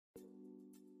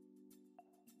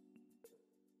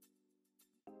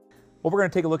What we're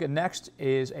going to take a look at next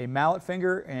is a mallet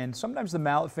finger, and sometimes the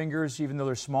mallet fingers, even though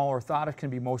they're small orthotic, can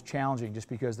be most challenging just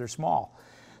because they're small.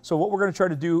 So what we're going to try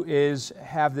to do is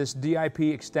have this DIP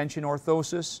extension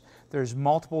orthosis. There's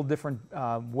multiple different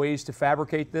ways to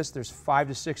fabricate this. There's 5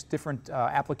 to 6 different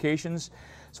applications.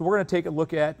 So we're going to take a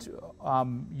look at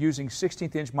using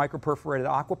 16th inch microperforated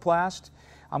aquaplast.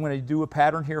 I'm going to do a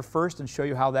pattern here first and show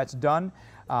you how that's done.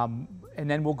 And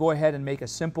then we'll go ahead and make a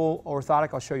simple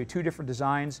orthotic. I'll show you 2 different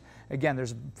designs. Again,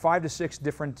 there's 5 to 6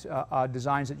 different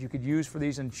designs that you could use for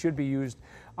these and should be used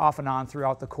off and on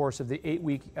throughout the course of the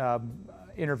 8-week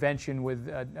intervention with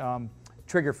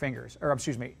trigger fingers, or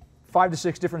excuse me, 5 to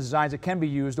 6 different designs that can be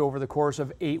used over the course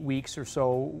of 8 weeks or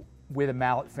so with a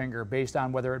mallet finger, based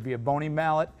on whether it be a bony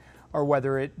mallet or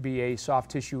whether it be a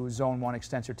soft tissue zone 1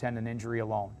 extensor tendon injury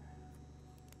alone.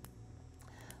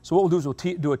 So what we'll do is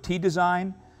we'll do a T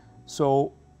design.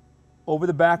 So over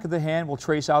the back of the hand, we'll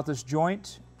trace out this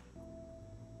joint.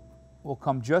 We'll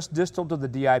come just distal to the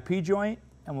DIP joint,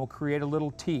 and we'll create a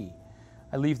little T.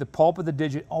 I leave the pulp of the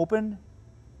digit open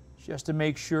just to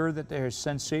make sure that there's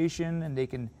sensation and they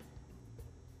can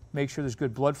make sure there's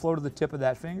good blood flow to the tip of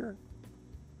that finger.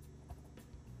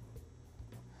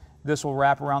 This will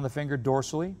wrap around the finger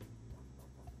dorsally.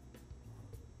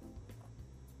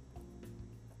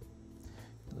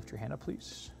 Lift your hand up,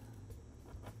 please.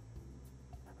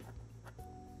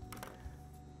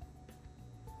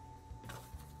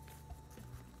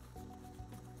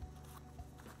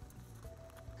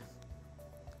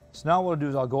 So now what I'll do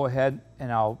is I'll go ahead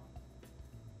and I'll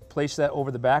place that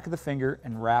over the back of the finger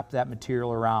and wrap that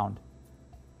material around.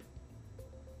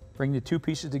 Bring the 2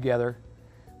 pieces together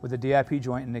with the DIP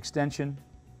joint and extension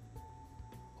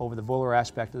over the volar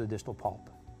aspect of the distal pulp.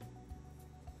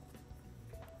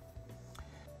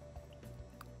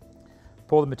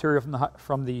 Pull the material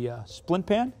from the splint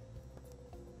pan.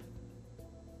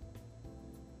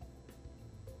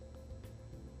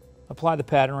 Apply the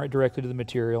pattern right directly to the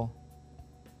material.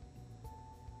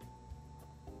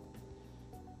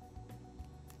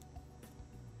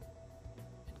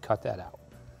 And cut that out.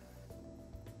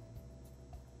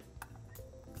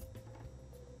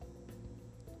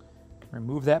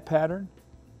 Remove that pattern.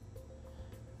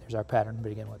 There's our pattern to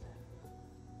begin with.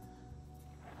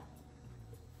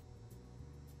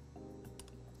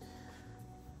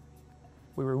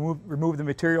 We remove the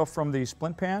material from the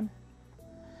splint pan.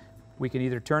 We can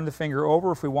either turn the finger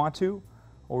over if we want to,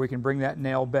 or we can bring that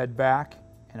nail bed back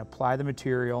and apply the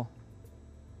material.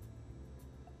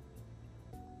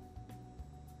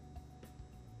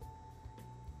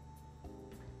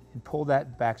 And pull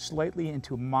that back slightly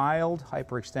into mild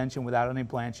hyperextension without any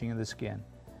blanching of the skin.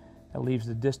 That leaves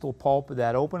the distal pulp of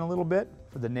that open a little bit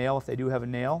for the nail, if they do have a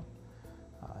nail,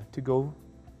 to go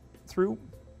through.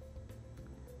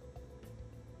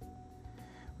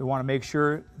 We want to make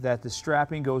sure that the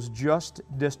strapping goes just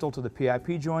distal to the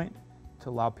PIP joint to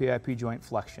allow PIP joint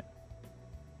flexion.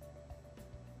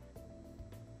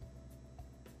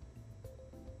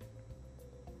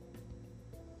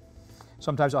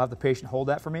 Sometimes I'll have the patient hold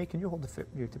that for me. Can you hold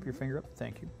your tip of your finger up?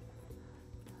 Thank you.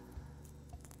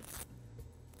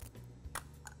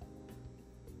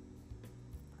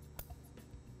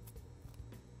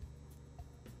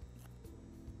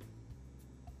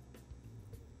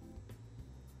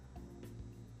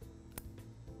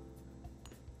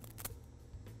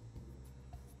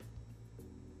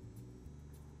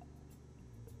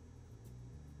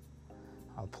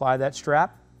 I'll apply that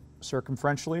strap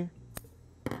circumferentially.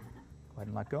 Go ahead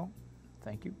and let go.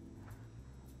 Thank you.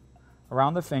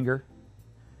 Around the finger,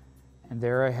 and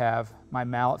there I have my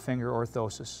mallet finger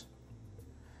orthosis.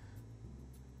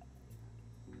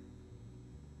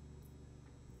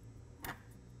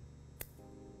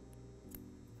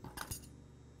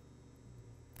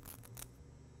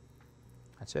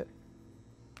 That's it.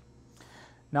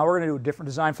 Now we're going to do a different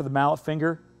design for the mallet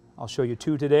finger. I'll show you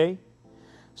 2 today.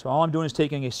 So all I'm doing is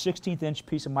taking a 16th inch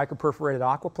piece of microperforated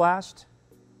aquaplast.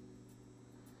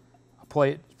 I'll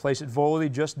place it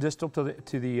volarly just distal to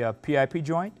the PIP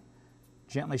joint.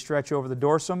 Gently stretch over the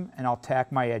dorsum, and I'll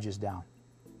tack my edges down.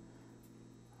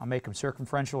 I'll make them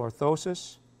circumferential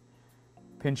orthosis.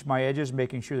 Pinch my edges,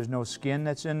 making sure there's no skin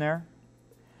that's in there.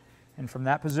 And from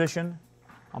that position,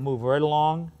 I'll move right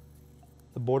along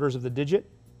the borders of the digit.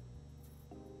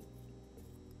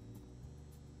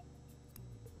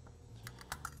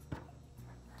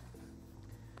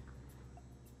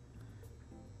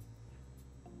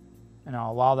 And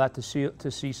I'll allow that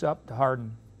to cease up, to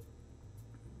harden.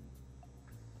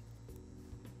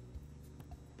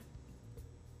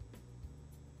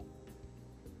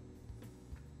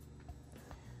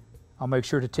 I'll make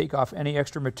sure to take off any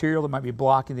extra material that might be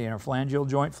blocking the interphalangeal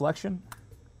joint flexion.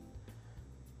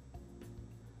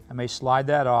 I may slide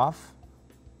that off.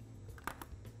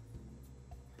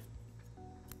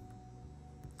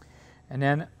 And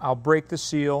then I'll break the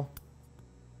seal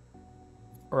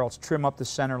or else trim up the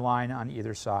center line on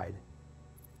either side.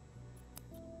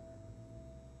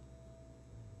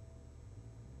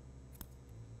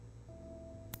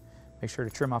 Make sure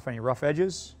to trim off any rough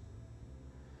edges.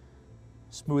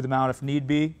 Smooth them out if need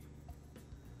be.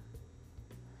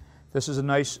 This is a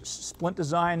nice splint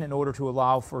design in order to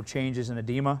allow for changes in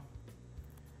edema.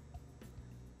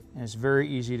 And it's very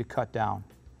easy to cut down.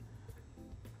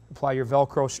 Apply your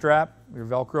Velcro strap, your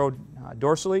Velcro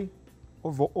dorsally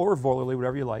or volarly,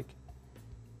 whatever you like.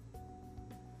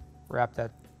 Wrap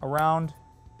that around,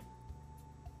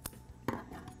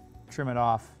 trim it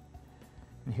off,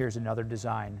 and here's another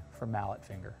design for mallet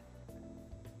finger.